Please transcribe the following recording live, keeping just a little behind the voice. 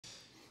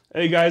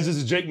Hey guys, this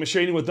is Jake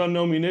Machaney with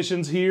Unknown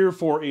Munitions here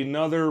for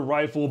another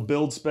rifle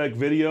build spec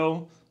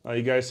video.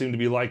 You guys seem to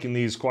be liking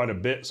these quite a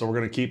bit, so we're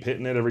going to keep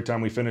hitting it every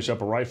time we finish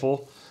up a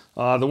rifle.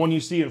 The one you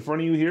see in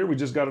front of you here, we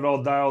just got it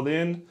all dialed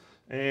in,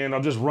 and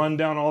I'll just run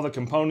down all the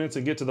components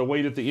and get to the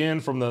weight at the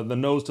end from the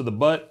nose to the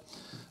butt.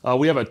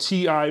 We have a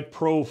TI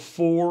Pro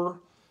 4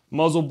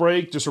 muzzle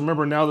brake. Just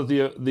remember now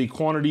that the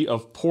quantity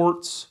of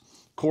ports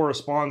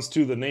corresponds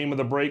to the name of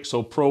the brake,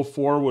 so Pro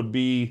 4 would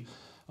be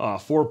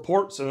 4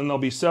 ports, and then there'll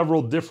be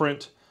several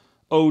different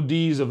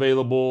ODs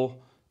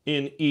available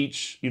in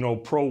each,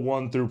 Pro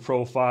 1 through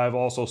Pro 5,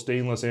 also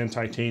stainless and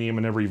titanium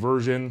in every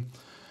version.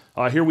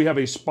 Here we have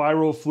a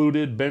spiral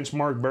fluted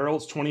benchmark barrel.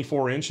 It's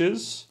 24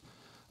 inches.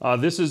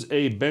 This is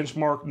a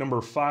benchmark number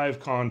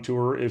 5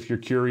 contour, if you're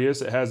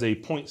curious. It has a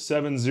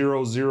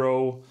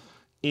 0.700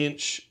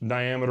 inch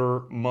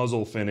diameter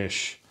muzzle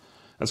finish.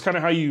 That's kind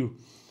of how you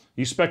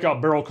spec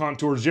out barrel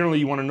contours. Generally,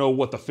 you want to know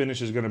what the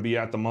finish is going to be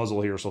at the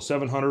muzzle here. So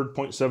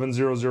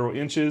 700.700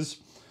 inches.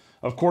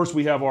 Of course,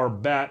 we have our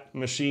Bat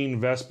Machine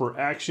Vesper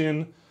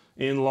Action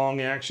in long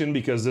action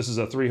because this is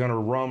a 300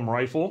 rum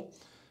rifle.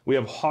 We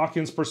have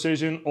Hawkins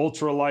Precision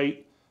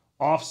ultralight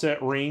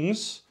offset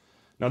rings.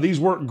 Now these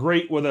work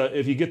great with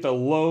if you get the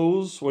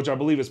lows, which I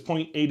believe is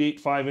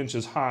 0.885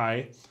 inches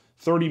high.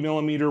 30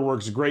 millimeter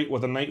works great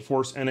with a Night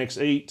Force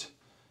NX8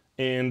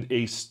 and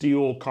a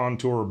steel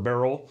contour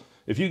barrel.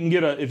 If you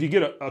get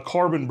a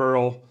carbon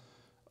barrel,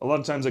 a lot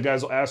of times the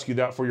guys will ask you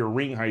that for your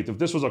ring height. If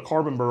this was a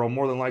carbon barrel,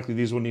 more than likely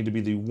these would need to be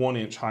the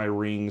 1-inch high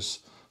rings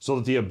so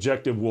that the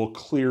objective will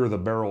clear the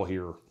barrel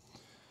here.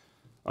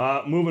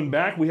 Moving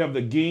back, we have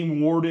the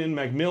Game Warden,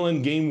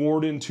 Macmillan Game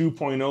Warden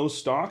 2.0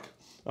 stock.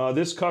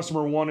 This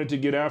customer wanted to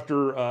get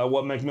after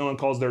what Macmillan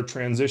calls their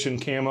transition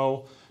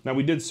camo. Now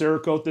we did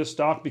Cerakote this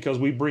stock because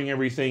we bring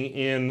everything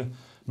in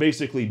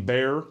basically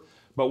bare.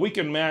 But we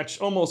can match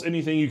almost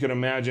anything you can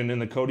imagine in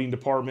the coating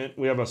department.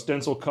 We have a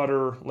stencil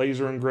cutter,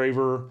 laser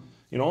engraver,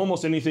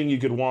 almost anything you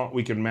could want,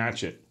 we can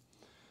match it.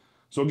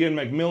 So again,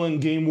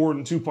 Macmillan Game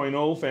Warden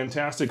 2.0,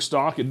 fantastic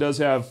stock. It does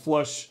have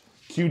flush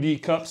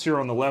QD cups here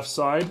on the left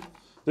side.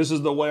 This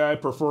is the way I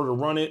prefer to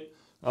run it.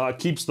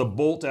 Keeps the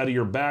bolt out of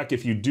your back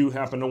if you do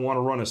happen to want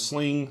to run a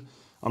sling.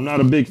 I'm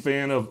not a big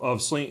fan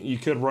of sling. You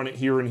could run it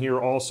here and here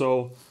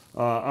also.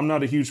 I'm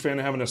not a huge fan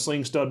of having a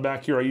sling stud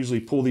back here. I usually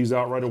pull these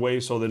out right away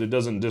so that it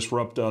doesn't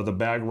disrupt the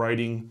bag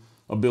riding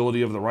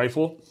ability of the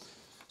rifle.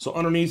 So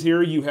underneath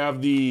here you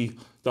have the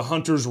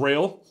hunter's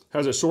rail.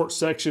 Has a short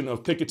section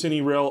of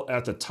Picatinny rail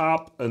at the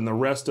top, and the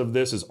rest of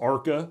this is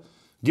Arca.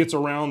 Gets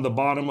around the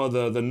bottom of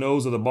the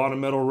nose of the bottom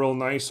metal real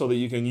nice so that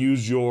you can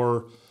use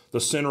the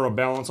center of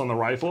balance on the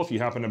rifle if you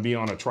happen to be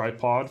on a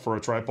tripod for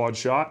a tripod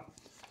shot.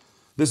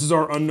 This is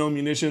our Unknown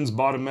Munitions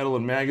bottom metal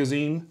and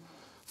magazine.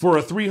 For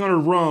a 300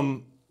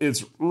 rum,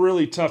 it's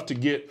really tough to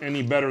get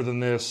any better than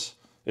this.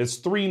 It's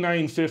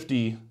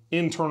 3,950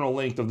 internal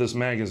length of this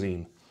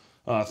magazine.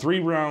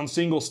 3-round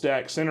single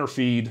stack center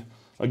feed.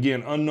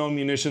 Again, Unknown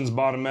Munitions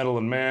bottom metal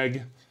and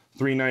mag.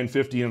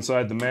 3,950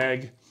 inside the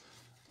mag.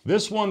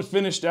 This one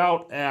finished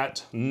out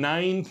at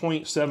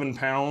 9.7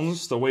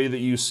 pounds, the way that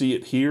you see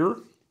it here.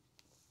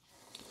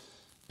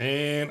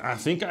 And I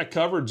think I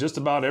covered just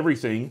about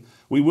everything.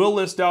 We will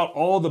list out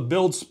all the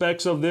build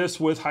specs of this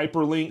with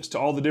hyperlinks to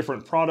all the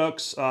different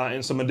products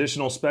and some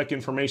additional spec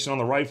information on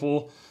the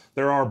rifle.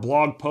 There are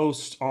blog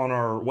posts on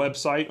our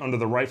website under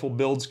the rifle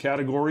builds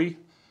category,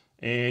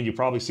 and you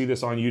probably see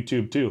this on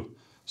YouTube too.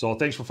 So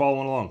thanks for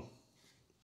following along.